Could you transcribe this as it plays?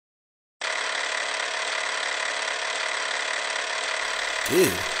Dude,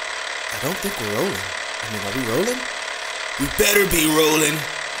 I don't think we're rolling. I mean, are we rolling? We better be rolling.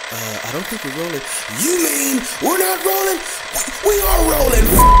 I don't think we're rolling. You mean we're not rolling? We are rolling.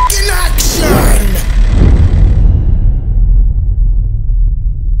 F***ing action!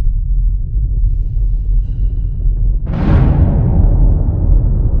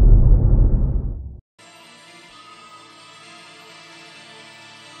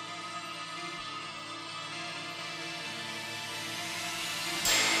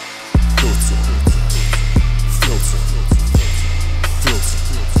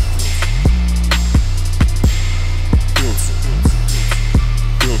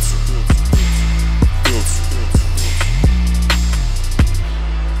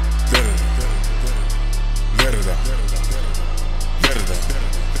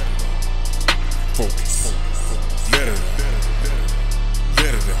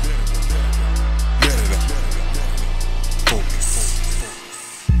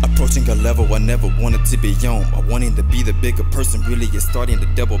 Approaching a level I never wanted to be on. I wanting to be the bigger person really is starting to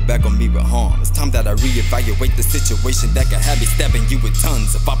double back on me with harm. It's time that I reevaluate the situation that could have me stabbing you with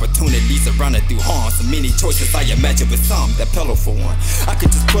tons of opportunities around to do harm. So many choices I imagine with some that pillow for one. I could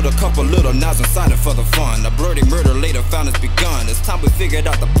just put a couple little knives inside it for the fun. A bloody murder later found it's begun. It's time we figured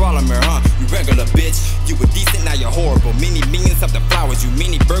out the problem here, huh? You regular bitch, you were decent, now you're horrible. Many millions of the flowers, you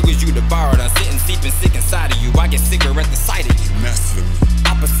many burgers you devoured. I sit and sleep and sick inside of you. I get sicker at the sight of you. Messing me.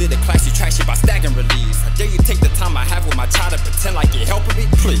 Opposite of classy trash shit by staggering release. I dare you take the time I have with my child to pretend like you're helping me,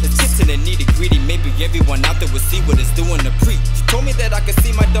 please. It's tips to the nitty gritty, maybe everyone out there will see what it's doing to preach. You told me that I could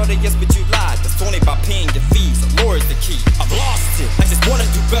see my daughter, yes, but you lied. That's only by paying your fees. The Lord is the key. I've lost it. I just wanna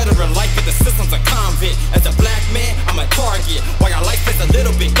do better in life, but the system's a convict. As a black man, I'm a target. While your life is a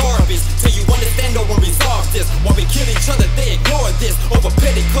little bit garbage, till you understand no one resolve this. While we kill each other, they ignore this. Over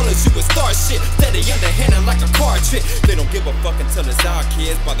petty colors, you would start shit. Steady underhanded like a card trick. They don't give a fuck until it's our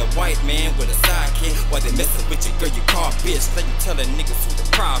kids. By the white man with a sidekick. While they messing with your girl, you call bitch. Let you tell the niggas who the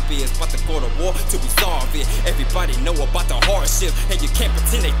crowd is. About to go to war to resolve it. Everybody know about the hardship, and you can't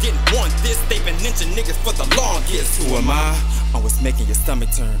pretend they didn't want this. They've been lynching niggas for the longest. Who am I? I'm what's making your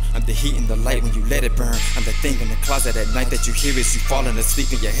stomach turn. I'm the heat and the light when you let it burn. I'm the thing in the closet at night that you hear as you falling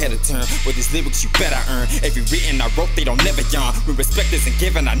asleep and your head a turn. With these lyrics you better earn. Every written I wrote, they don't never yawn. When respect isn't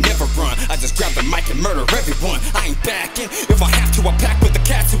given, I never run. I just grab the mic and murder everyone. I ain't backing. If I have to, I pack with the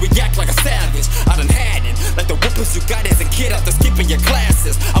cats who react like a savage. I done had it. Like the whoopers you got as a kid after skipping your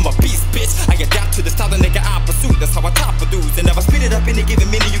classes. I'm a beast, bitch. I adapt to the style of nigga I pursue. That's how I top for dudes. And if I spit it up any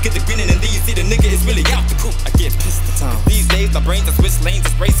given minute, you get the grinning and these. See the nigga is really out the coop. I get pissed the time. These days my brains are switch lanes,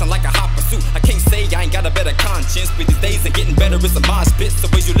 it's racing like a hot pursuit. I can't say I ain't got a better conscience, but these days are getting better, it's a mosh pit. So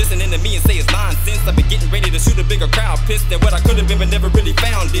ways you listening to me and say it's nonsense. I've been getting ready to shoot a bigger crowd, pissed at what I could've been but never really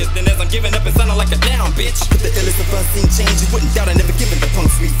found this. Then as I'm giving up and sounding like a down bitch, I put the illest of unseen change. You wouldn't doubt I never given the punk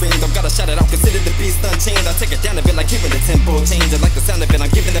sweet friends. I've gotta shout it out, consider the beast unchained. I take it down a bit like hearing the tempo change. I like the sound of it,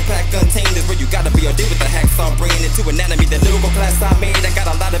 I'm giving the pack untamed. Is where you gotta be or deal with the hacksaw brain. Into anatomy, the lyrical class I made. I got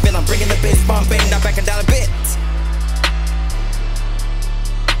a lot of it, I'm bringing the bass bomb bang, not backing down a bit.